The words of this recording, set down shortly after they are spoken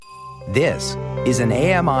This is an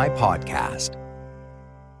AMI podcast.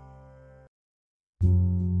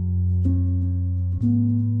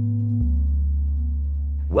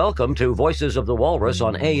 Welcome to Voices of the Walrus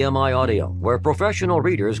on AMI Audio, where professional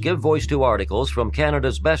readers give voice to articles from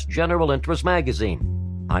Canada's best general interest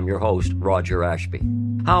magazine. I'm your host, Roger Ashby.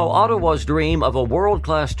 How Ottawa's dream of a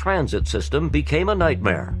world-class transit system became a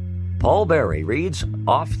nightmare. Paul Barry reads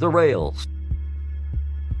Off the Rails.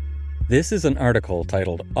 This is an article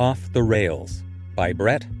titled Off the Rails by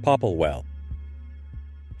Brett Popplewell.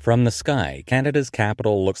 From the sky, Canada's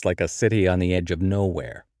capital looks like a city on the edge of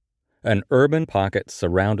nowhere. An urban pocket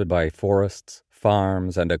surrounded by forests,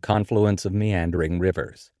 farms, and a confluence of meandering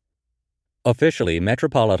rivers. Officially,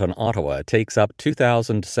 metropolitan Ottawa takes up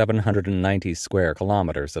 2,790 square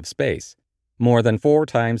kilometers of space, more than 4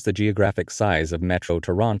 times the geographic size of Metro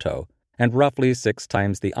Toronto, and roughly 6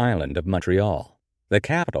 times the island of Montreal. The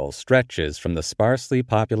capital stretches from the sparsely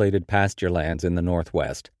populated pasture lands in the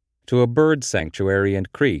northwest to a bird sanctuary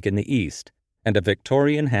and creek in the east, and a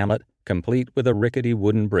Victorian hamlet complete with a rickety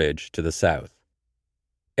wooden bridge to the south.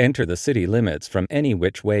 Enter the city limits from any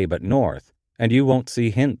which way but north, and you won't see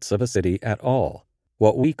hints of a city at all.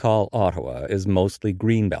 What we call Ottawa is mostly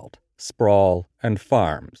greenbelt, sprawl, and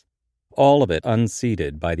farms, all of it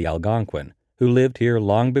unseeded by the Algonquin, who lived here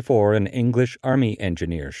long before an English army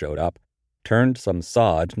engineer showed up, turned some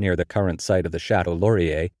sod near the current site of the Chateau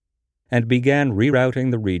Laurier, and began rerouting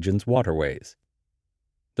the region's waterways.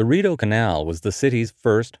 The Rideau Canal was the city's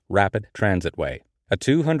first rapid transitway, a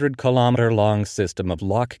 200-kilometer-long system of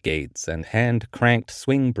lock gates and hand-cranked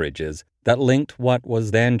swing bridges that linked what was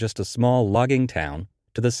then just a small logging town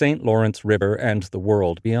to the St. Lawrence River and the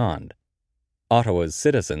world beyond. Ottawa's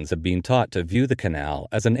citizens have been taught to view the canal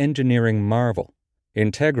as an engineering marvel,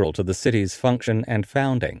 integral to the city's function and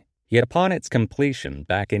founding. Yet upon its completion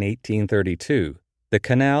back in 1832, the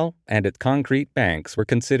canal and its concrete banks were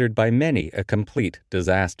considered by many a complete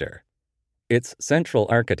disaster. Its central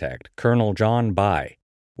architect, Colonel John By,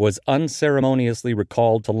 was unceremoniously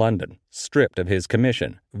recalled to London, stripped of his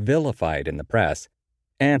commission, vilified in the press,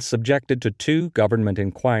 and subjected to 2 government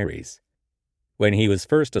inquiries. When he was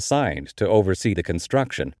first assigned to oversee the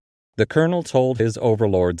construction, the colonel told his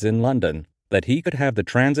overlords in London that he could have the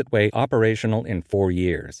transitway operational in 4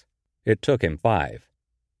 years. It took him 5.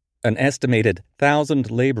 An estimated 1,000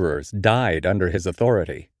 laborers died under his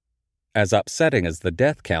authority. As upsetting as the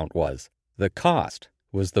death count was, the cost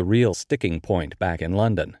was the real sticking point back in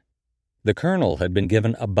London. The colonel had been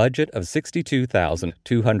given a budget of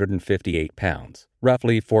 £62,258,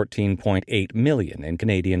 roughly $14.8 million in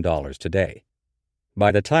Canadian dollars today.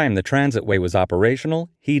 By the time the transitway was operational,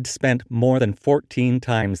 he'd spent more than 14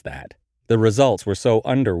 times that. The results were so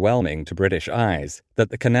underwhelming to British eyes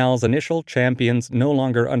that the canal's initial champions no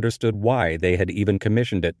longer understood why they had even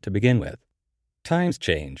commissioned it to begin with. Times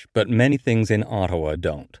change, but many things in Ottawa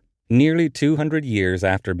don't. Nearly 200 years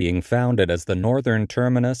after being founded as the northern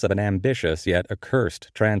terminus of an ambitious yet accursed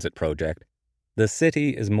transit project, the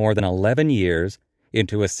city is more than 11 years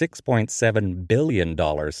into a $6.7 billion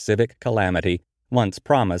civic calamity once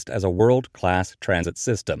promised as a world-class transit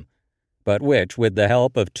system, but which, with the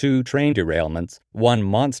help of 2 train derailments, 1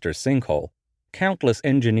 monster sinkhole, countless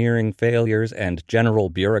engineering failures, and general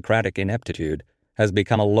bureaucratic ineptitude, has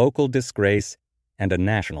become a local disgrace and a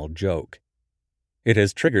national joke. It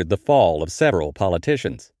has triggered the fall of several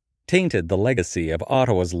politicians, tainted the legacy of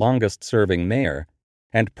Ottawa's longest-serving mayor,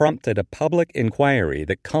 and prompted a public inquiry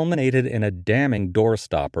that culminated in a damning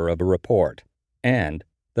doorstopper of a report. And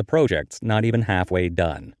the project's not even halfway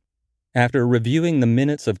done. After reviewing the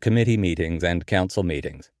minutes of committee meetings and council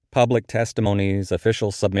meetings, public testimonies,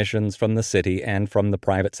 official submissions from the city and from the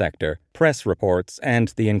private sector, press reports, and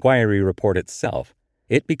the inquiry report itself,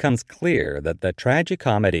 it becomes clear that the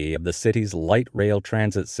tragicomedy of the city's light rail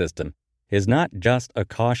transit system is not just a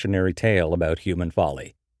cautionary tale about human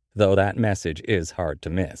folly, though that message is hard to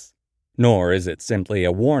miss. Nor is it simply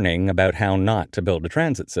a warning about how not to build a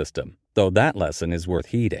transit system, though that lesson is worth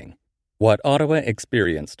heeding. What Ottawa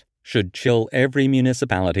experienced should chill every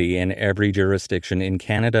municipality in every jurisdiction in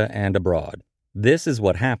Canada and abroad. This is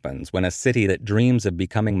what happens when a city that dreams of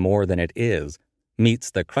becoming more than it is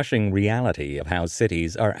meets the crushing reality of how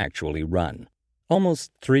cities are actually run.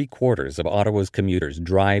 Almost 3/4 of Ottawa's commuters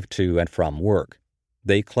drive to and from work.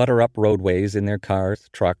 They clutter up roadways in their cars,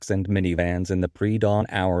 trucks, and minivans in the pre-dawn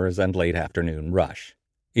hours and late afternoon rush.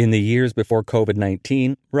 In the years before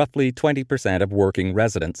COVID-19, roughly 20% of working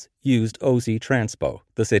residents used OC Transpo,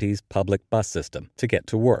 the city's public bus system, to get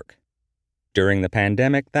to work. During the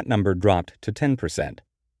pandemic, that number dropped to 10%.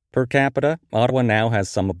 Per capita, Ottawa now has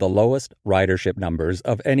some of the lowest ridership numbers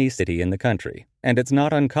of any city in the country, and it's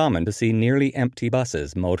not uncommon to see nearly empty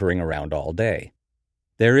buses motoring around all day.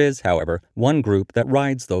 There is, however, one group that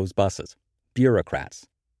rides those buses: bureaucrats.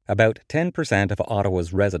 About 10% of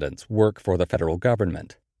Ottawa's residents work for the federal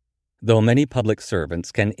government. Though many public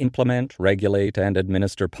servants can implement, regulate, and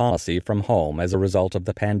administer policy from home as a result of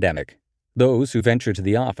the pandemic, those who venture to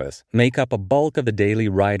the office make up a bulk of the daily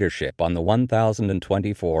ridership on the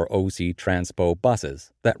 1,024 OC Transpo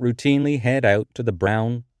buses that routinely head out to the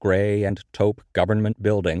brown, grey, and taupe government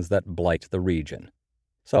buildings that blight the region.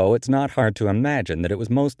 So it's not hard to imagine that it was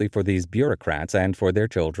mostly for these bureaucrats and for their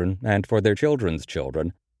children and for their children's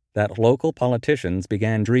children that local politicians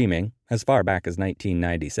began dreaming, as far back as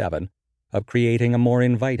 1997, of creating a more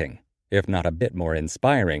inviting, if not a bit more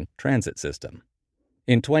inspiring, transit system.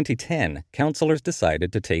 In 2010, councillors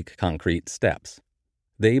decided to take concrete steps.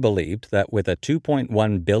 They believed that with a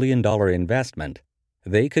 $2.1 billion investment,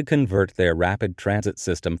 they could convert their rapid transit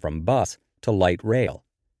system from bus to light rail.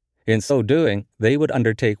 In so doing, they would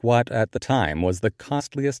undertake what, at the time, was the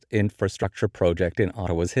costliest infrastructure project in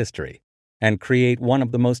Ottawa's history, and create one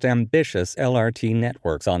of the most ambitious LRT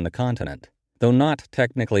networks on the continent. Though not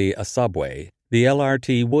technically a subway, the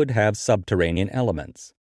LRT would have subterranean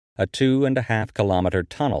elements. A 2.5-kilometer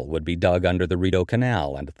tunnel would be dug under the Rideau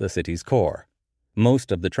Canal and the city's core.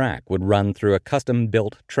 Most of the track would run through a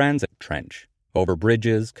custom-built transit trench, over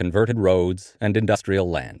bridges, converted roads, and industrial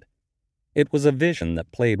land. It was a vision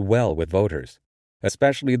that played well with voters,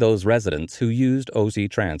 especially those residents who used OC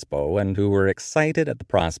Transpo and who were excited at the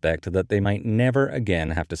prospect that they might never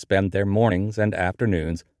again have to spend their mornings and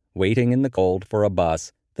afternoons waiting in the cold for a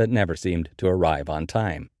bus that never seemed to arrive on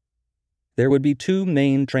time. There would be two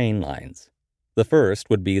main train lines. The first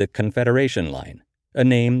would be the Confederation Line, a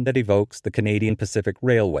name that evokes the Canadian Pacific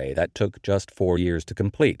Railway that took just 4 years to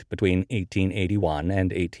complete between 1881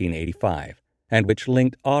 and 1885, and which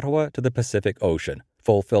linked Ottawa to the Pacific Ocean,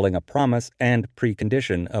 fulfilling a promise and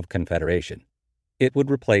precondition of Confederation. It would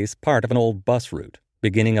replace part of an old bus route,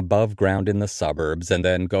 beginning above ground in the suburbs and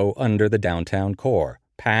then go under the downtown core,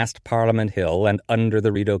 past Parliament Hill and under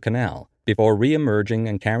the Rideau Canal, before re-emerging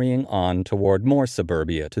and carrying on toward more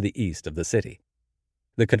suburbia to the east of the city.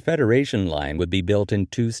 The Confederation Line would be built in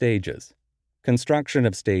 2 stages. Construction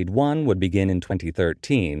of Stage 1 would begin in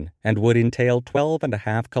 2013 and would entail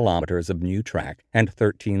 12.5 kilometers of new track and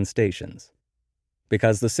 13 stations.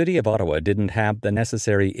 Because the City of Ottawa didn't have the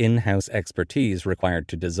necessary in-house expertise required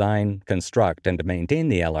to design, construct, and maintain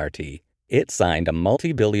the LRT, it signed a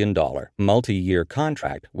multi-billion-dollar, multi-year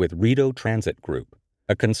contract with Rideau Transit Group,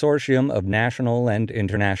 a consortium of national and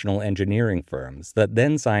international engineering firms that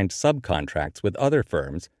then signed subcontracts with other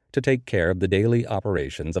firms to take care of the daily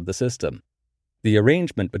operations of the system. The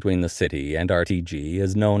arrangement between the city and RTG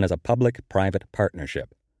is known as a public-private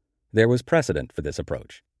partnership. There was precedent for this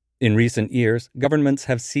approach. In recent years, governments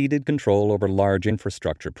have ceded control over large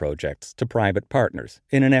infrastructure projects to private partners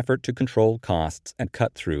in an effort to control costs and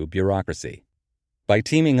cut through bureaucracy. By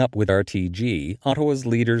teaming up with RTG, Ottawa's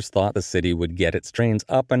leaders thought the city would get its trains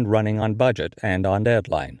up and running on budget and on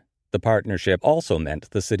deadline. The partnership also meant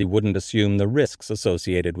the city wouldn't assume the risks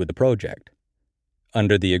associated with the project.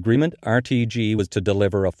 Under the agreement, RTG was to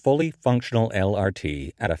deliver a fully functional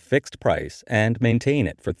LRT at a fixed price and maintain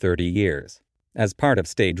it for 30 years. As part of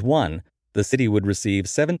Stage 1, the city would receive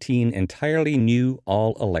 17 entirely new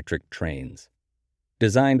all-electric trains.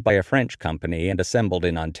 Designed by a French company and assembled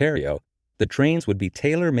in Ontario, the trains would be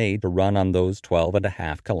tailor-made to run on those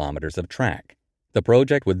 12.5 kilometers of track. The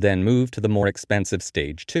project would then move to the more expensive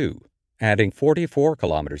Stage 2, adding 44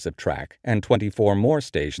 kilometers of track and 24 more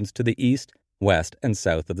stations to the east, west, and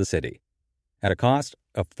south of the city, at a cost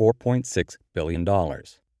of $4.6 billion.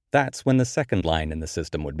 That's when the second line in the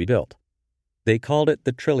system would be built. They called it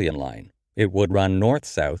the Trillion Line. It would run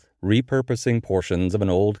north-south, repurposing portions of an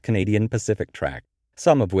old Canadian Pacific track,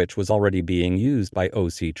 some of which was already being used by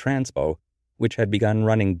OC Transpo, which had begun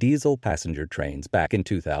running diesel passenger trains back in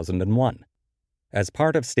 2001. As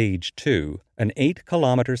part of Stage 2, an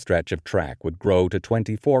 8-kilometer stretch of track would grow to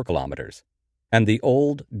 24 kilometers, and the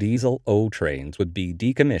old diesel O trains would be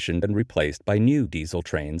decommissioned and replaced by new diesel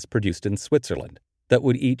trains produced in Switzerland that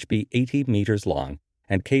would each be 80 meters long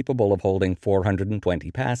and capable of holding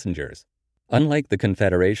 420 passengers. Unlike the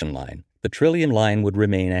Confederation Line, the Trillion Line would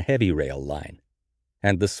remain a heavy rail line,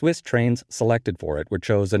 and the Swiss trains selected for it were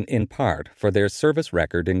chosen in part for their service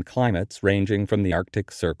record in climates ranging from the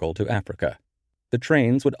Arctic Circle to Africa. The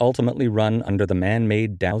trains would ultimately run under the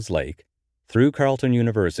man-made Dow's Lake, through Carleton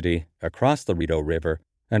University, across the Rideau River,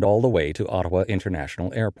 and all the way to Ottawa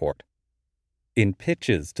International Airport. In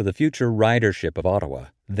pitches to the future ridership of Ottawa,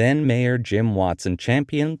 then Mayor Jim Watson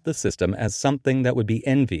championed the system as something that would be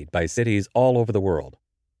envied by cities all over the world.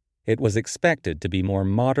 It was expected to be more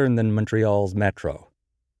modern than Montreal's metro,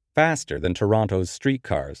 faster than Toronto's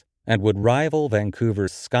streetcars, and would rival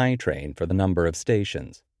Vancouver's SkyTrain for the number of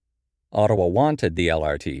stations. Ottawa wanted the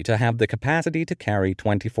LRT to have the capacity to carry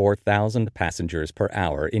 24,000 passengers per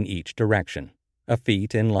hour in each direction, a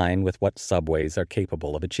feat in line with what subways are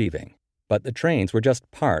capable of achieving. But the trains were just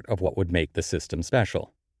part of what would make the system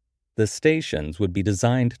special. The stations would be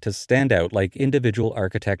designed to stand out like individual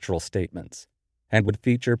architectural statements, and would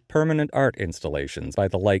feature permanent art installations by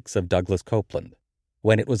the likes of Douglas Copeland.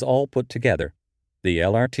 When it was all put together, the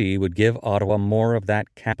LRT would give Ottawa more of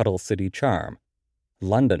that capital city charm.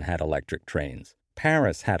 London had electric trains.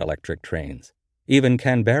 Paris had electric trains. Even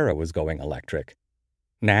Canberra was going electric.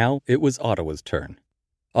 Now it was Ottawa's turn.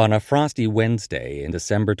 On a frosty Wednesday in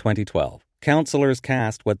December 2012, councillors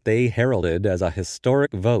cast what they heralded as a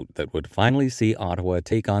historic vote that would finally see Ottawa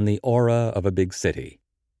take on the aura of a big city.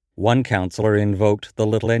 One councillor invoked the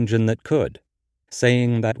little engine that could,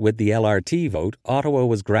 saying that with the LRT vote, Ottawa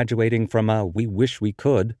was graduating from a "we wish we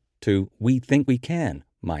could" to "we think we can"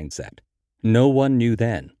 mindset. No one knew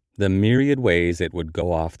then the myriad ways it would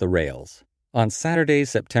go off the rails. On Saturday,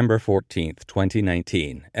 September 14,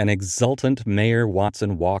 2019, an exultant Mayor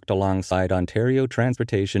Watson walked alongside Ontario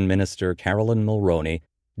Transportation Minister Caroline Mulroney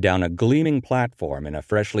down a gleaming platform in a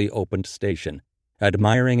freshly opened station,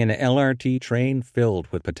 admiring an LRT train filled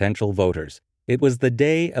with potential voters. It was the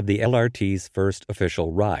day of the LRT's first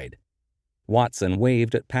official ride. Watson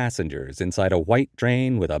waved at passengers inside a white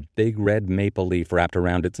train with a big red maple leaf wrapped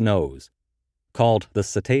around its nose. Called the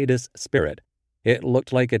Citatis Spirit, it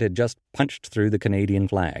looked like it had just punched through the Canadian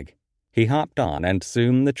flag. He hopped on, and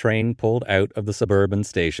soon the train pulled out of the suburban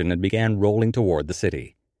station and began rolling toward the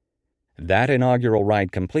city. That inaugural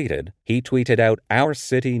ride completed, he tweeted out, "Our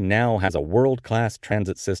city now has a world-class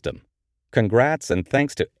transit system. Congrats and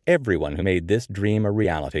thanks to everyone who made this dream a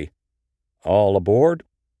reality. All aboard?"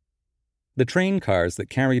 The train cars that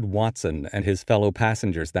carried Watson and his fellow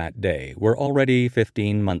passengers that day were already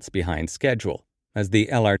 15 months behind schedule, as the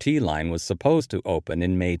LRT line was supposed to open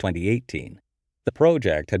in May 2018. The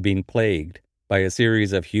project had been plagued by a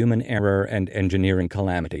series of human error and engineering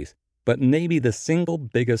calamities, but maybe the single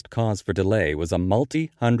biggest cause for delay was a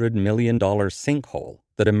multi-$100-million sinkhole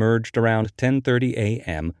that emerged around 10:30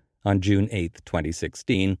 a.m. on June 8,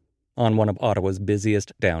 2016, on one of Ottawa's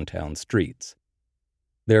busiest downtown streets.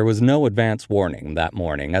 There was no advance warning that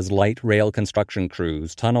morning as light rail construction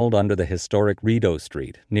crews tunneled under the historic Rideau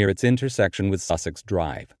Street near its intersection with Sussex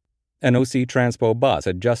Drive. An OC Transpo bus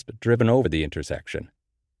had just driven over the intersection.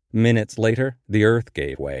 Minutes later, the earth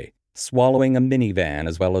gave way, swallowing a minivan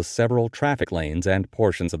as well as several traffic lanes and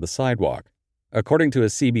portions of the sidewalk. According to a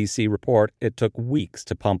CBC report, it took weeks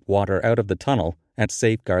to pump water out of the tunnel and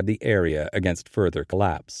safeguard the area against further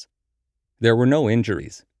collapse. There were no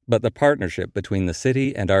injuries, but the partnership between the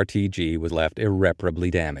city and RTG was left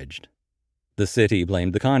irreparably damaged. The city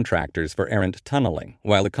blamed the contractors for errant tunneling,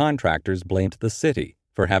 while the contractors blamed the city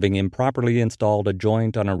for having improperly installed a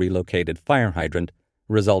joint on a relocated fire hydrant,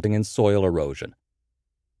 resulting in soil erosion.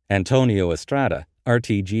 Antonio Estrada,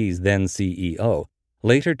 RTG's then CEO,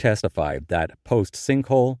 later testified that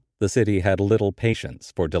post-sinkhole, the city had little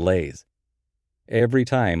patience for delays. Every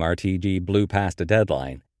time RTG blew past a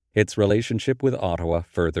deadline, its relationship with Ottawa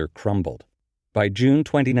further crumbled. By June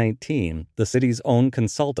 2019, the city's own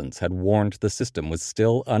consultants had warned the system was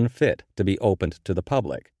still unfit to be opened to the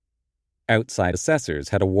public. Outside assessors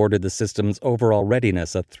had awarded the system's overall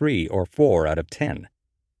readiness a 3 or 4 out of 10.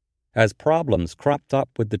 As problems cropped up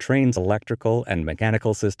with the train's electrical and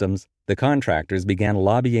mechanical systems, the contractors began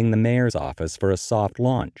lobbying the mayor's office for a soft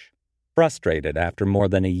launch. Frustrated after more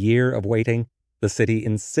than a year of waiting, the city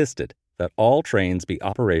insisted that all trains be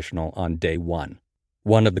operational on day one.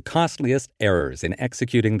 One of the costliest errors in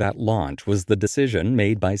executing that launch was the decision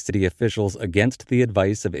made by city officials against the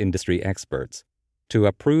advice of industry experts to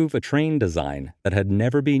approve a train design that had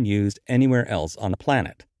never been used anywhere else on the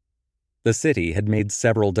planet. The city had made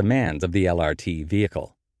several demands of the LRT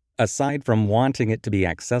vehicle. Aside from wanting it to be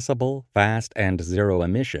accessible, fast, and zero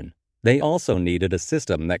emission, they also needed a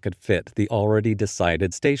system that could fit the already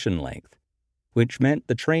decided station length, which meant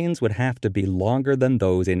the trains would have to be longer than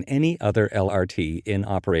those in any other LRT in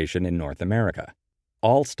operation in North America.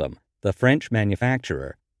 Alstom, the French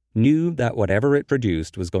manufacturer, knew that whatever it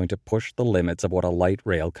produced was going to push the limits of what a light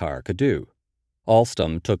rail car could do.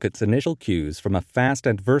 Alstom took its initial cues from a fast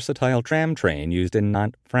and versatile tram train used in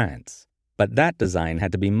Nantes, France. But that design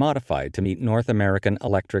had to be modified to meet North American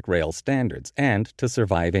electric rail standards and to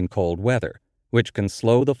survive in cold weather, which can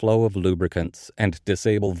slow the flow of lubricants and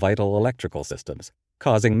disable vital electrical systems,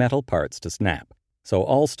 causing metal parts to snap. So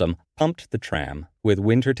Alstom pumped the tram with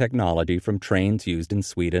winter technology from trains used in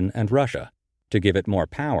Sweden and Russia. To give it more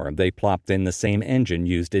power, they plopped in the same engine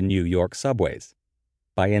used in New York subways.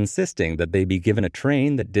 By insisting that they be given a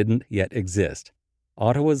train that didn't yet exist,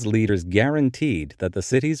 Ottawa's leaders guaranteed that the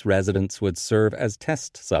city's residents would serve as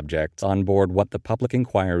test subjects on board what the public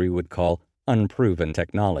inquiry would call unproven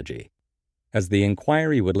technology. As the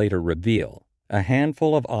inquiry would later reveal, a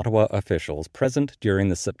handful of Ottawa officials present during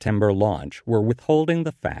the September launch were withholding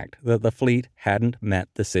the fact that the fleet hadn't met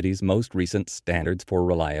the city's most recent standards for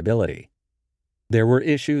reliability. There were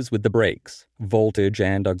issues with the brakes, voltage,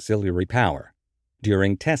 and auxiliary power.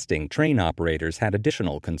 During testing, train operators had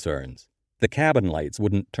additional concerns. The cabin lights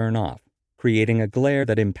wouldn't turn off, creating a glare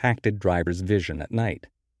that impacted drivers' vision at night.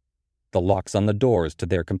 The locks on the doors to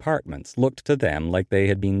their compartments looked to them like they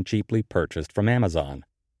had been cheaply purchased from Amazon.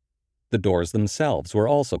 The doors themselves were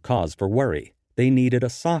also cause for worry. They needed a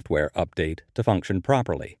software update to function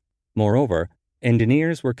properly. Moreover,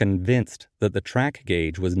 engineers were convinced that the track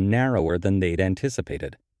gauge was narrower than they'd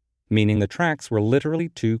anticipated, meaning the tracks were literally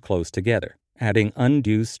too close together, adding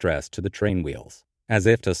undue stress to the train wheels. As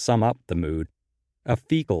if to sum up the mood, a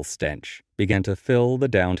fecal stench began to fill the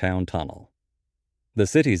downtown tunnel. The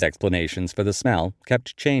city's explanations for the smell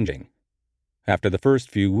kept changing. After the first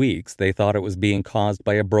few weeks, they thought it was being caused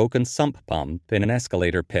by a broken sump pump in an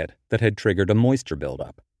escalator pit that had triggered a moisture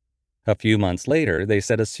buildup. A few months later, they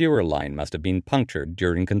said a sewer line must have been punctured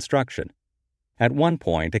during construction. At one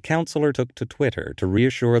point, a councillor took to Twitter to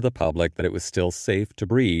reassure the public that it was still safe to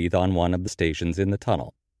breathe on one of the stations in the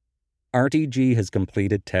tunnel. RTG has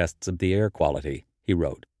completed tests of the air quality, he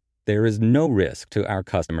wrote. There is no risk to our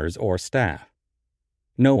customers or staff.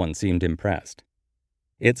 No one seemed impressed.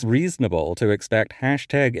 It's reasonable to expect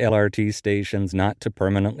 #LRT stations not to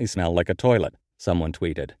permanently smell like a toilet, someone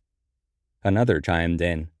tweeted. Another chimed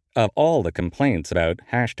in, of all the complaints about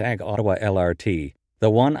 #OttawaLRT, the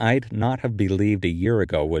one I'd not have believed a year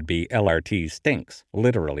ago would be LRT stinks,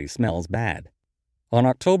 literally smells bad. On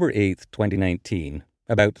October 8, 2019,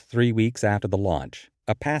 about 3 weeks after the launch,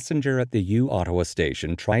 a passenger at the U-Ottawa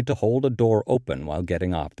station tried to hold a door open while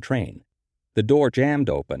getting off the train. The door jammed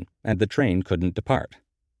open, and the train couldn't depart.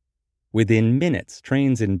 Within minutes,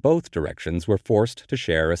 trains in both directions were forced to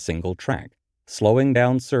share a single track, slowing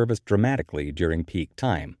down service dramatically during peak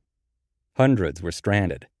time. Hundreds were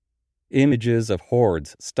stranded. Images of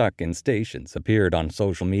hordes stuck in stations appeared on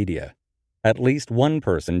social media. At least one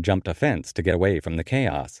person jumped a fence to get away from the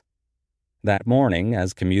chaos. That morning,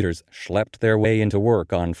 as commuters schlepped their way into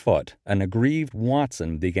work on foot, an aggrieved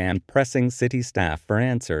Watson began pressing city staff for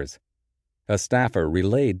answers. A staffer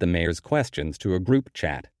relayed the mayor's questions to a group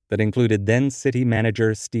chat that included then-city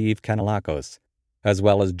manager Steve Kanellakos, as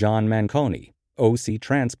well as John Manconi, OC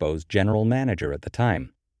Transpo's general manager at the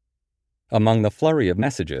time. Among the flurry of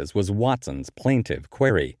messages was Watson's plaintive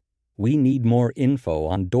query, "We need more info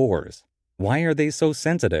on doors. Why are they so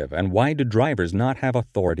sensitive, and why do drivers not have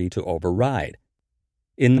authority to override?"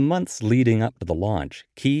 In the months leading up to the launch,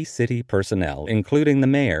 key city personnel, including the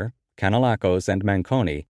mayor, Kanellakos, and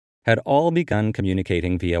Manconi, had all begun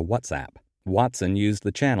communicating via WhatsApp. Watson used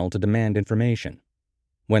the channel to demand information.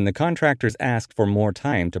 When the contractors asked for more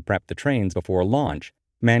time to prep the trains before launch,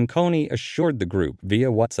 Manconi assured the group via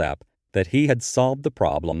WhatsApp that he had solved the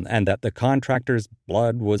problem and that the contractors'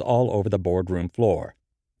 blood was all over the boardroom floor.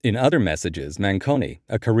 In other messages, Manconi,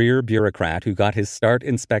 a career bureaucrat who got his start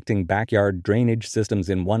inspecting backyard drainage systems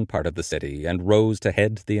in one part of the city and rose to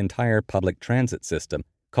head the entire public transit system,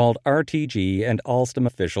 called RTG and Alstom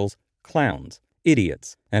officials clowns,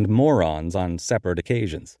 idiots, and morons on separate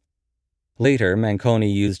occasions. Later,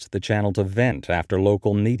 Manconi used the channel to vent after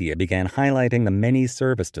local media began highlighting the many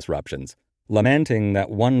service disruptions, lamenting that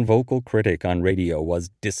one vocal critic on radio was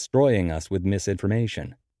destroying us with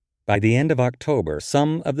misinformation. By the end of October,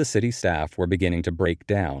 some of the city staff were beginning to break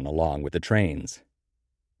down along with the trains.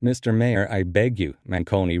 "Mr. Mayor, I beg you,"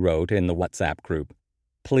 Manconi wrote in the WhatsApp group.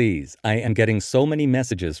 "Please, I am getting so many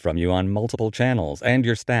messages from you on multiple channels and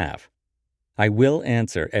your staff. I will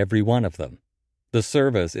answer every one of them. The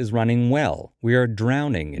service is running well. We are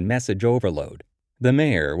drowning in message overload." The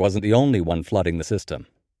mayor wasn't the only one flooding the system.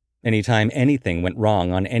 Anytime anything went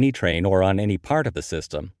wrong on any train or on any part of the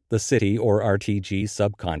system, the city or RTG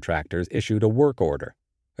subcontractors issued a work order.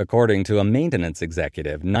 According to a maintenance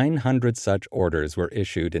executive, 900 such orders were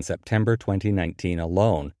issued in September 2019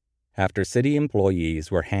 alone, after city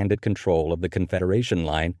employees were handed control of the Confederation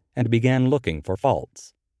line and began looking for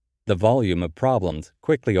faults. The volume of problems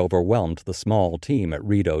quickly overwhelmed the small team at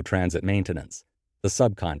Rideau Transit Maintenance. the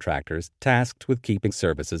subcontractors tasked with keeping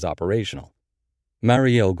services operational.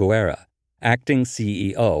 Mario Guerra, acting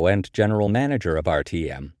CEO and general manager of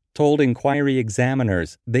RTM, told inquiry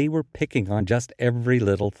examiners they were picking on just every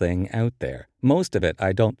little thing out there. Most of it,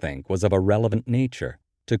 I don't think, was of a relevant nature.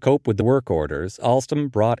 To cope with the work orders,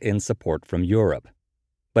 Alstom brought in support from Europe.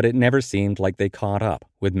 But it never seemed like they caught up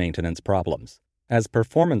with maintenance problems. As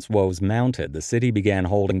performance woes mounted, the city began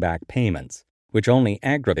holding back payments, which only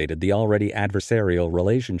aggravated the already adversarial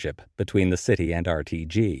relationship between the city and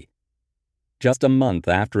RTG. Just a month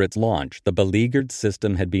after its launch, the beleaguered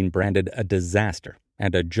system had been branded a disaster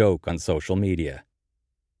and a joke on social media.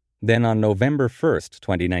 Then on November 1st,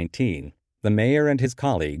 2019, the mayor and his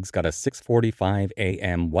colleagues got a 6:45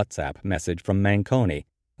 a.m. WhatsApp message from Manconi,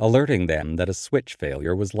 alerting them that a switch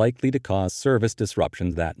failure was likely to cause service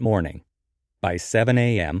disruptions that morning. By 7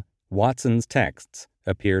 a.m., Watson's texts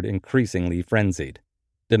appeared increasingly frenzied,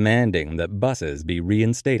 demanding that buses be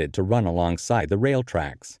reinstated to run alongside the rail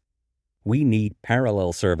tracks. "We need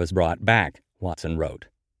parallel service brought back," Watson wrote.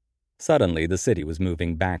 Suddenly, the city was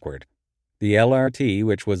moving backward. The LRT,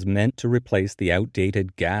 which was meant to replace the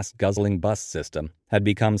outdated gas-guzzling bus system, had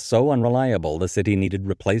become so unreliable the city needed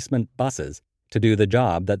replacement buses to do the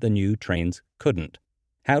job that the new trains couldn't.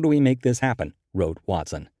 "How do we make this happen?" wrote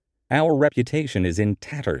Watson. "Our reputation is in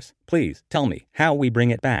tatters. Please tell me how we bring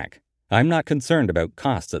it back. I'm not concerned about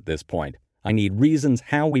costs at this point. I need reasons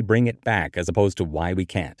how we bring it back as opposed to why we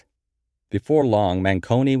can't." Before long,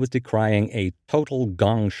 Manconi was decrying a total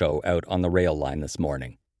gong show out on the rail line this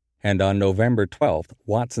morning. And on November 12th,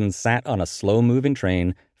 Watson sat on a slow-moving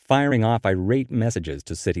train, firing off irate messages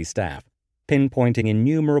to city staff, pinpointing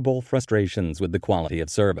innumerable frustrations with the quality of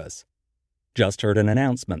service. "Just heard an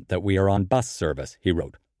announcement that we are on bus service," he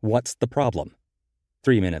wrote. "What's the problem?"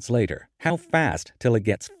 3 minutes later, "How fast till it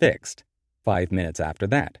gets fixed?" 5 minutes after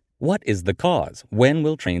that, "What is the cause? When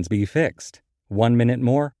will trains be fixed?" 1 minute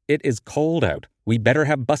more, "It is cold out. We better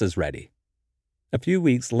have buses ready." A few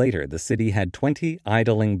weeks later, the city had 20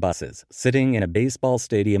 idling buses sitting in a baseball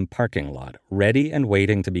stadium parking lot, ready and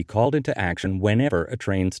waiting to be called into action whenever a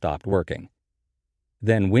train stopped working.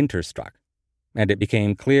 Then winter struck, and it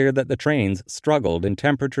became clear that the trains struggled in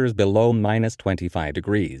temperatures below minus 25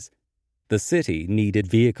 degrees. The city needed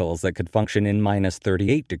vehicles that could function in minus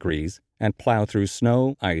 38 degrees and plow through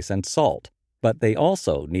snow, ice, and salt, but they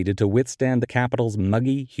also needed to withstand the capital's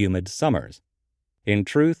muggy, humid summers. In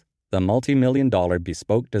truth, the multi-million-dollar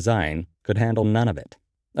bespoke design could handle none of it.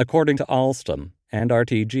 According to Alstom and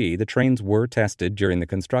RTG, the trains were tested during the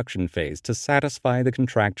construction phase to satisfy the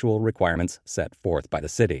contractual requirements set forth by the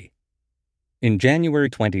city. In January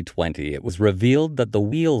 2020, it was revealed that the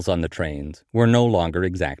wheels on the trains were no longer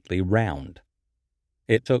exactly round.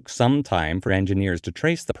 It took some time for engineers to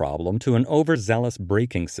trace the problem to an overzealous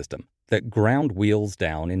braking system that ground wheels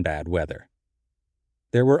down in bad weather.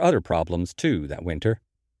 There were other problems, too, that winter.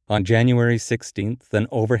 On January 16th, an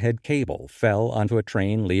overhead cable fell onto a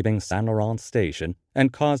train leaving Saint-Laurent station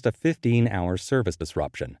and caused a 15-hour service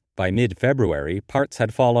disruption. By mid-February, parts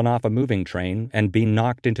had fallen off a moving train and been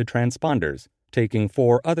knocked into transponders, taking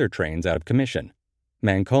 4 other trains out of commission.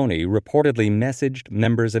 Manconi reportedly messaged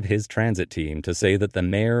members of his transit team to say that the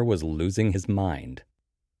mayor was losing his mind.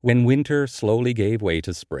 When winter slowly gave way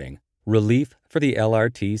to spring, relief for the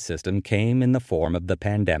LRT system came in the form of the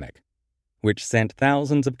pandemic, which sent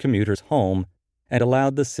thousands of commuters home and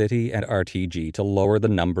allowed the city and RTG to lower the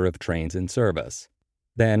number of trains in service.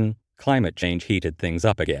 Then, climate change heated things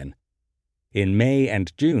up again. In May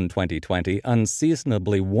and June 2020,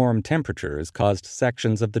 unseasonably warm temperatures caused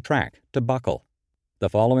sections of the track to buckle. The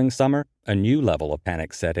following summer, a new level of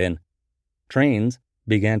panic set in. Trains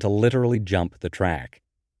began to literally jump the track.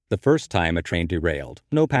 The first time a train derailed,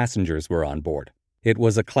 no passengers were on board. It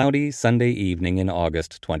was a cloudy Sunday evening in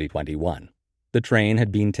August 2021. The train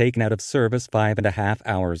had been taken out of service 5.5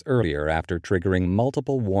 hours earlier after triggering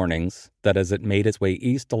multiple warnings that as it made its way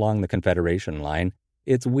east along the Confederation line,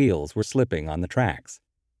 its wheels were slipping on the tracks.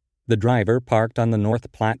 The driver parked on the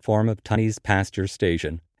north platform of Tunney's Pasture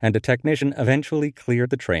Station, and a technician eventually cleared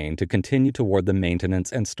the train to continue toward the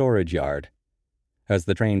maintenance and storage yard. As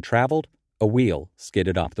the train traveled, a wheel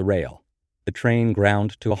skidded off the rail. The train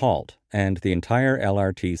ground to a halt, and the entire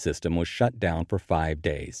LRT system was shut down for 5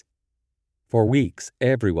 days. For weeks,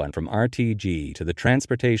 everyone from RTG to the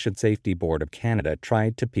Transportation Safety Board of Canada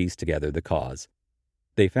tried to piece together the cause.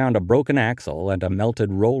 They found a broken axle and a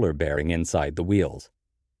melted roller bearing inside the wheels.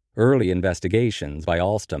 Early investigations by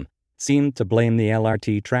Alstom seemed to blame the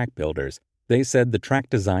LRT track builders. They said the track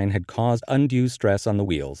design had caused undue stress on the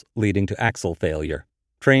wheels, leading to axle failure.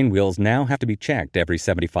 Train wheels now have to be checked every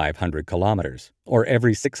 7,500 kilometers, or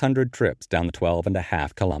every 600 trips down the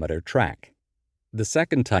 12.5-kilometer track. The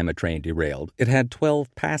second time a train derailed, it had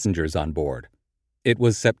 12 passengers on board. It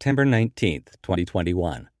was September 19,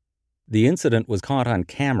 2021. The incident was caught on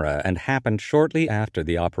camera and happened shortly after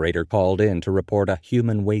the operator called in to report a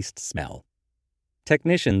human waste smell.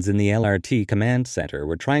 Technicians in the LRT command center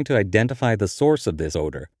were trying to identify the source of this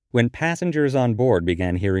odor when passengers on board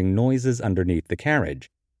began hearing noises underneath the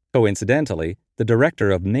carriage. Coincidentally, the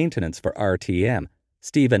director of maintenance for RTM,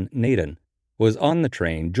 Stephen Naden, was on the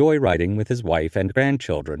train joyriding with his wife and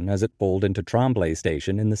grandchildren as it pulled into Tremblay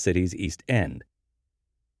station in the city's East End.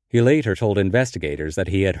 He later told investigators that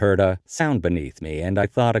he had heard a sound beneath me and I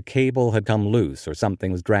thought a cable had come loose or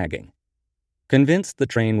something was dragging. Convinced the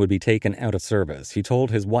train would be taken out of service, he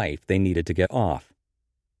told his wife they needed to get off.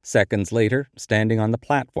 Seconds later, standing on the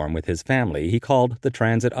platform with his family, he called the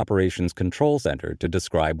Transit Operations Control Center to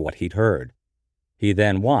describe what he'd heard. He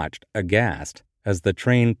then watched, aghast, as the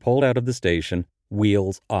train pulled out of the station,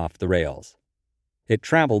 wheels off the rails. It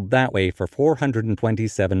traveled that way for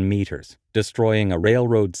 427 meters, destroying a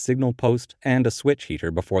railroad signal post and a switch heater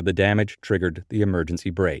before the damage triggered the emergency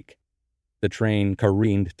brake. The train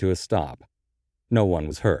careened to a stop. No one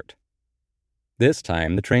was hurt. This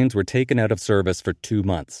time, the trains were taken out of service for 2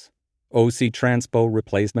 months. OC Transpo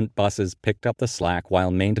replacement buses picked up the slack while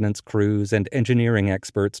maintenance crews and engineering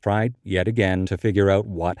experts tried, yet again, to figure out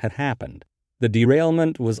what had happened. The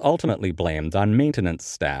derailment was ultimately blamed on maintenance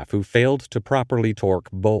staff who failed to properly torque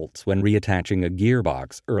bolts when reattaching a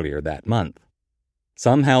gearbox earlier that month.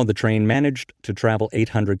 Somehow the train managed to travel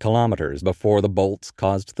 800 kilometers before the bolts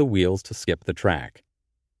caused the wheels to skip the track.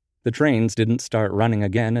 The trains didn't start running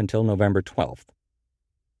again until November 12th.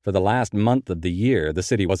 For the last month of the year, the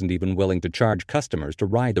city wasn't even willing to charge customers to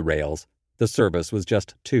ride the rails. The service was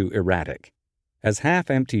just too erratic. As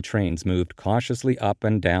half-empty trains moved cautiously up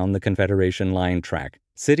and down the Confederation Line track,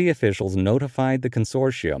 city officials notified the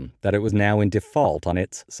consortium that it was now in default on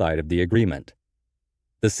its side of the agreement.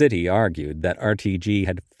 The city argued that RTG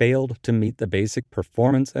had failed to meet the basic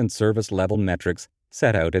performance and service level metrics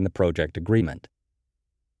set out in the project agreement.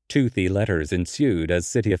 Toothy letters ensued as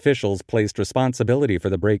city officials placed responsibility for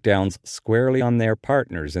the breakdowns squarely on their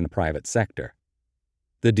partners in the private sector.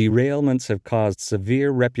 The derailments have caused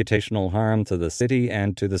severe reputational harm to the city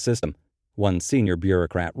and to the system, one senior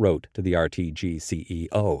bureaucrat wrote to the RTG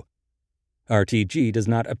CEO. RTG does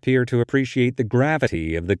not appear to appreciate the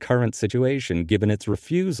gravity of the current situation given its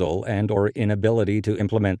refusal and/or inability to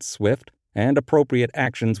implement swift and appropriate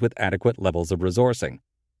actions with adequate levels of resourcing.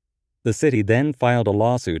 The city then filed a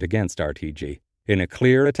lawsuit against RTG in a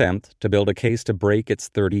clear attempt to build a case to break its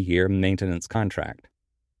 30-year maintenance contract.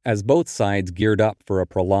 As both sides geared up for a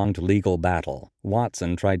prolonged legal battle,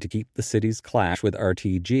 Watson tried to keep the city's clash with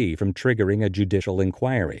RTG from triggering a judicial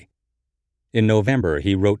inquiry. In November,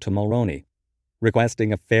 he wrote to Mulroney,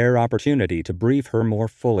 requesting a fair opportunity to brief her more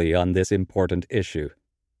fully on this important issue.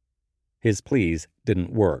 His pleas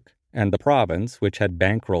didn't work, and the province, which had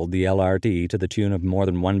bankrolled the LRT to the tune of more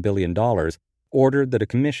than $1 billion, ordered that a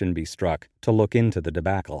commission be struck to look into the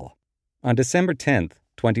debacle. On December 10th,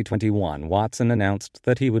 2021, Watson announced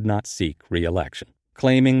that he would not seek re-election,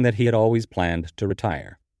 claiming that he had always planned to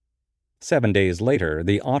retire. 7 days later,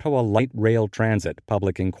 the Ottawa Light Rail Transit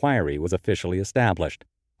Public Inquiry was officially established,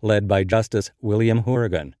 led by Justice William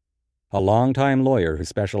Hourigan, a longtime lawyer who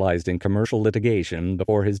specialized in commercial litigation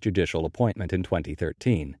before his judicial appointment in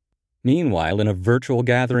 2013. Meanwhile, in a virtual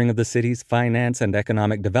gathering of the city's Finance and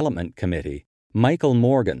Economic Development Committee, Michael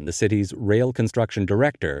Morgan, the city's rail construction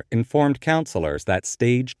director, informed councillors that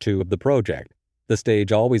Stage 2 of the project, the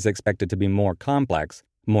stage always expected to be more complex,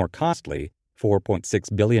 more costly,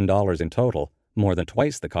 $4.6 billion in total, more than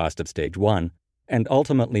twice the cost of Stage 1, and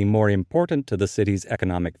ultimately more important to the city's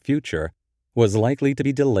economic future, was likely to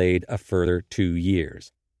be delayed a further 2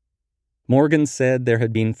 years. Morgan said there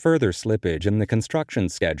had been further slippage in the construction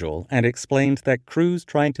schedule and explained that crews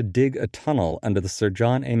trying to dig a tunnel under the Sir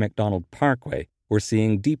John A. Macdonald Parkway were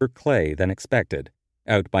seeing deeper clay than expected.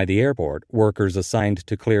 Out by the airport, workers assigned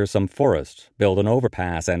to clear some forest, build an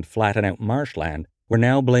overpass, and flatten out marshland were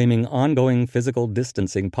now blaming ongoing physical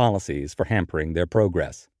distancing policies for hampering their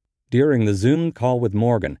progress. During the Zoom call with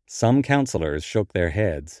Morgan, some councillors shook their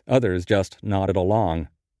heads, others just nodded along.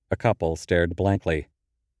 A couple stared blankly.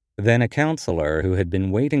 Then a councillor who had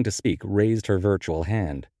been waiting to speak raised her virtual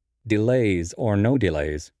hand. Delays or no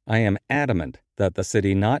delays, I am adamant that the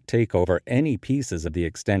city not take over any pieces of the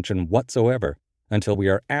extension whatsoever until we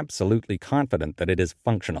are absolutely confident that it is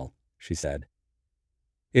functional, she said.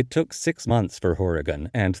 It took 6 months for Horrigan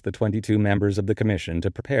and the 22 members of the commission to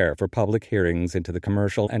prepare for public hearings into the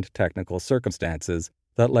commercial and technical circumstances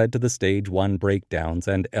that led to the Stage 1 breakdowns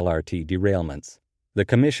and LRT derailments. The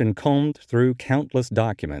commission combed through countless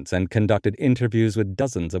documents and conducted interviews with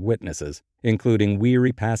dozens of witnesses, including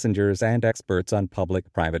weary passengers and experts on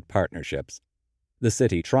public-private partnerships. The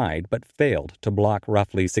city tried but failed to block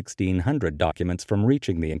roughly 1,600 documents from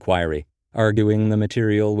reaching the inquiry, arguing the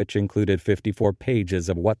material, which included 54 pages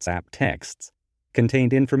of WhatsApp texts,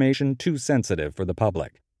 contained information too sensitive for the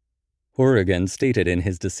public. Horrigan stated in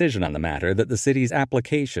his decision on the matter that the city's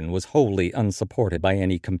application was wholly unsupported by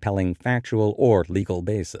any compelling factual or legal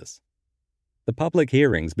basis. The public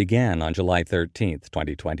hearings began on July 13,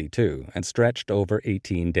 2022, and stretched over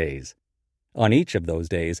 18 days. On each of those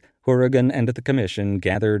days, Horrigan and the commission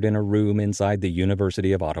gathered in a room inside the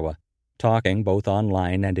University of Ottawa, talking both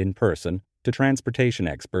online and in person to transportation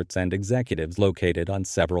experts and executives located on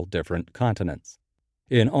several different continents.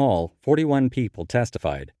 In all, 41 people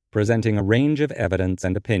testified, presenting a range of evidence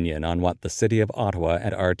and opinion on what the City of Ottawa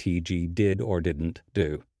and RTG did or didn't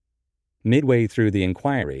do. Midway through the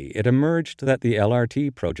inquiry, it emerged that the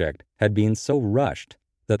LRT project had been so rushed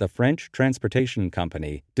that the French transportation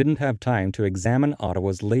company didn't have time to examine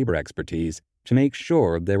Ottawa's labor expertise to make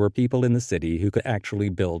sure there were people in the city who could actually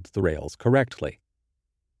build the rails correctly.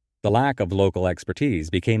 The lack of local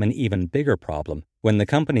expertise became an even bigger problem when the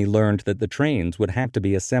company learned that the trains would have to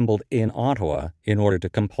be assembled in Ottawa in order to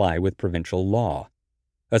comply with provincial law,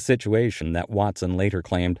 a situation that Watson later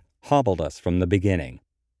claimed hobbled us from the beginning.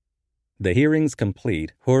 The hearings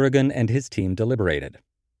complete, Horrigan and his team deliberated.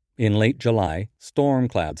 In late July, storm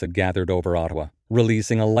clouds had gathered over Ottawa,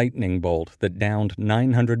 releasing a lightning bolt that downed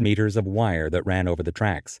 900 meters of wire that ran over the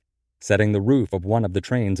tracks, setting the roof of one of the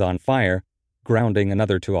trains on fire, grounding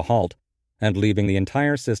another to a halt, and leaving the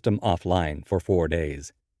entire system offline for 4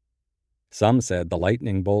 days. Some said the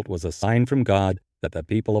lightning bolt was a sign from God that the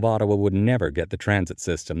people of Ottawa would never get the transit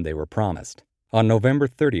system they were promised. On November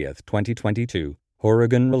 30th, 2022,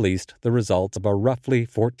 Horrigan released the results of a roughly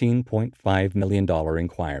 $14.5 million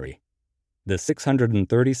inquiry. The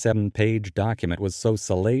 637-page document was so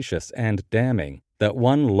salacious and damning that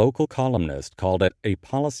one local columnist called it a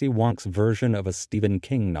policy wonks version of a Stephen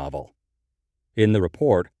King novel. In the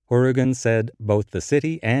report, Horrigan said both the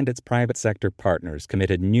city and its private sector partners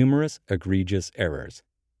committed numerous egregious errors.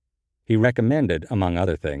 He recommended, among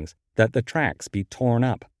other things, that the tracks be torn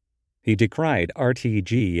up. He decried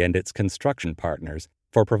RTG and its construction partners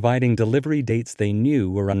for providing delivery dates they knew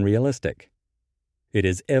were unrealistic. It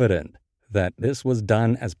is evident that this was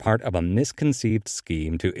done as part of a misconceived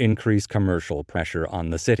scheme to increase commercial pressure on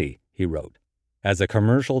the city, he wrote. As a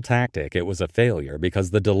commercial tactic, it was a failure because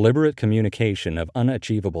the deliberate communication of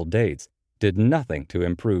unachievable dates did nothing to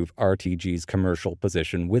improve RTG's commercial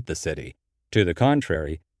position with the city. To the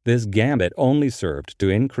contrary, this gambit only served to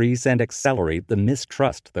increase and accelerate the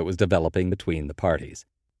mistrust that was developing between the parties.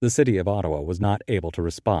 The City of Ottawa was not able to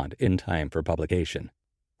respond in time for publication.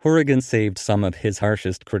 Horrigan saved some of his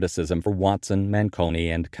harshest criticism for Watson, Manconi,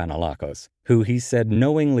 and Kanellakos, who he said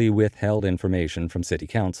knowingly withheld information from City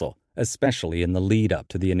Council, especially in the lead-up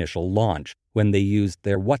to the initial launch, when they used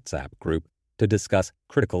their WhatsApp group to discuss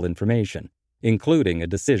critical information, including a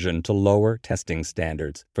decision to lower testing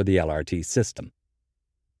standards for the LRT system.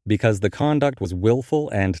 Because the conduct was willful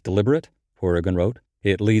and deliberate, Horrigan wrote,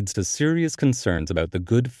 it leads to serious concerns about the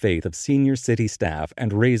good faith of senior city staff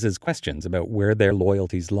and raises questions about where their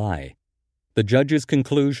loyalties lie. The judge's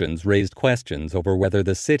conclusions raised questions over whether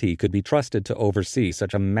the city could be trusted to oversee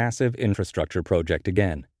such a massive infrastructure project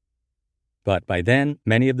again. But by then,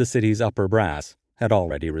 many of the city's upper brass had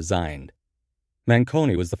already resigned.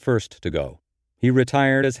 Manconi was the first to go. He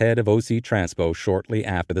retired as head of OC Transpo shortly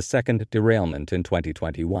after the second derailment in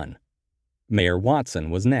 2021. Mayor Watson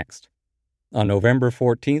was next. On November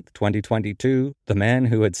 14, 2022, the man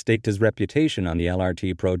who had staked his reputation on the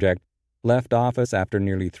LRT project left office after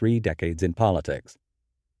nearly 3 decades in politics.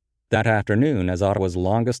 That afternoon, as Ottawa's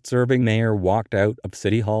longest-serving mayor walked out of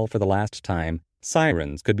City Hall for the last time,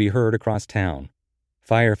 sirens could be heard across town.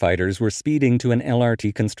 Firefighters were speeding to an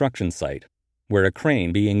LRT construction site, where a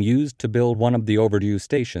crane being used to build one of the overdue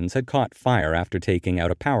stations had caught fire after taking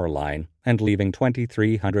out a power line and leaving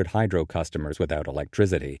 2,300 hydro customers without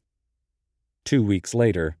electricity. 2 weeks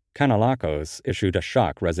later, Kanellakos issued a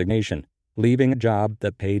shock resignation, leaving a job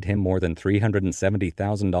that paid him more than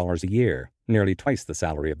 $370,000 a year, nearly twice the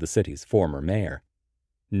salary of the city's former mayor.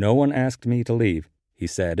 "No one asked me to leave," he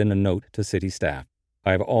said in a note to city staff.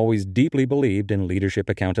 "I've always deeply believed in leadership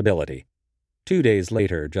accountability." 2 days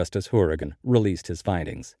later, Justice Horrigan released his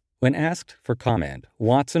findings. When asked for comment,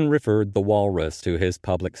 Watson referred the Walrus to his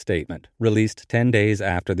public statement, released 10 days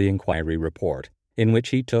after the inquiry report, in which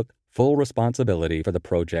he took full responsibility for the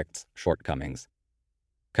project's shortcomings.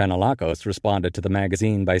 Kanellakos responded to the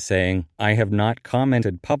magazine by saying, "I have not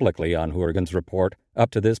commented publicly on Hourigan's report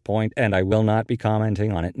up to this point, and I will not be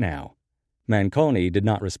commenting on it now." Manconi did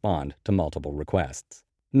not respond to multiple requests.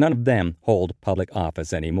 None of them hold public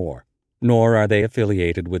office anymore, nor are they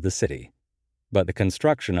affiliated with the city. But the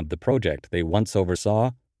construction of the project they once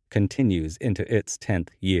oversaw continues into its 10th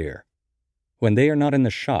year. When they are not in the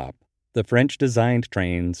shop, the French-designed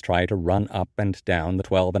trains try to run up and down the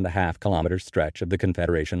 12.5-kilometer stretch of the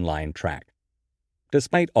Confederation Line track.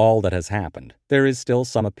 Despite all that has happened, there is still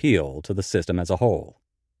some appeal to the system as a whole.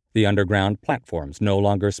 The underground platforms no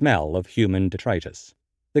longer smell of human detritus.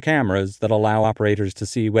 The cameras that allow operators to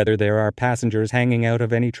see whether there are passengers hanging out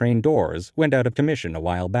of any train doors went out of commission a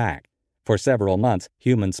while back. For several months,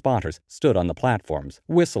 human spotters stood on the platforms,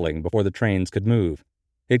 whistling before the trains could move.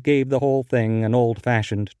 It gave the whole thing an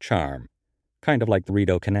old-fashioned charm, kind of like the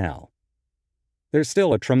Rideau Canal. There's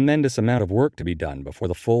still a tremendous amount of work to be done before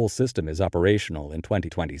the full system is operational in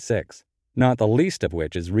 2026, not the least of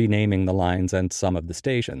which is renaming the lines and some of the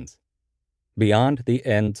stations. Beyond the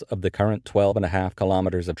ends of the current 12.5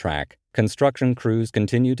 kilometers of track, construction crews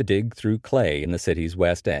continue to dig through clay in the city's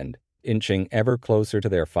west end, inching ever closer to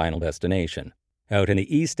their final destination. Out in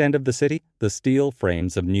the east end of the city, the steel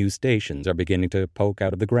frames of new stations are beginning to poke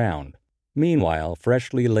out of the ground. Meanwhile,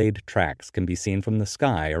 freshly laid tracks can be seen from the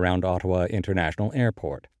sky around Ottawa International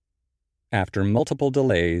Airport. After multiple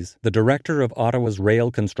delays, the director of Ottawa's rail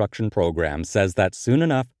construction program says that soon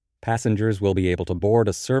enough, passengers will be able to board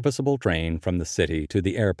a serviceable train from the city to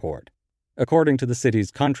the airport. According to the city's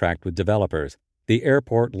contract with developers, the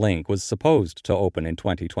airport link was supposed to open in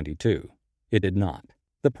 2022. It did not.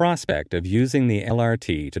 The prospect of using the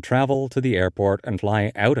LRT to travel to the airport and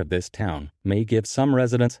fly out of this town may give some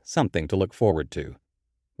residents something to look forward to.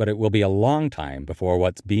 But it will be a long time before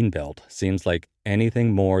what's being built seems like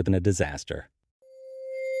anything more than a disaster.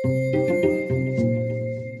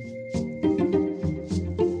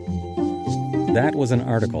 That was an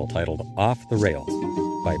article titled "Off the Rails"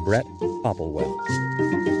 by Brett Popplewell.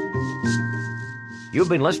 You've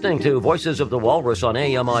been listening to Voices of the Walrus on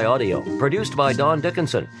AMI Audio, produced by Don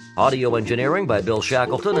Dickinson. Audio engineering by Bill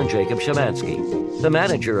Shackleton and Jacob Shemansky. The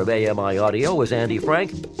manager of AMI Audio is Andy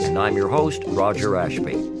Frank, and I'm your host, Roger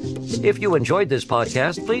Ashby. If you enjoyed this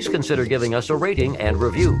podcast, please consider giving us a rating and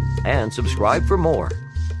review, and subscribe for more.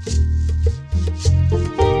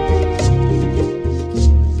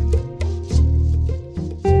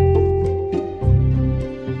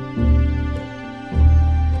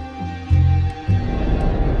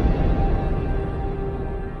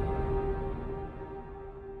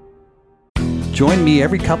 Join me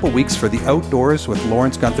every couple weeks for the Outdoors with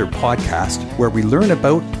Lawrence Gunther podcast, where we learn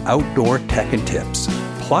about outdoor tech and tips.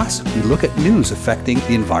 Plus, we look at news affecting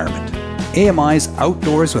the environment. AMI's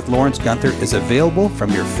Outdoors with Lawrence Gunther is available from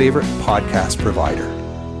your favorite podcast provider.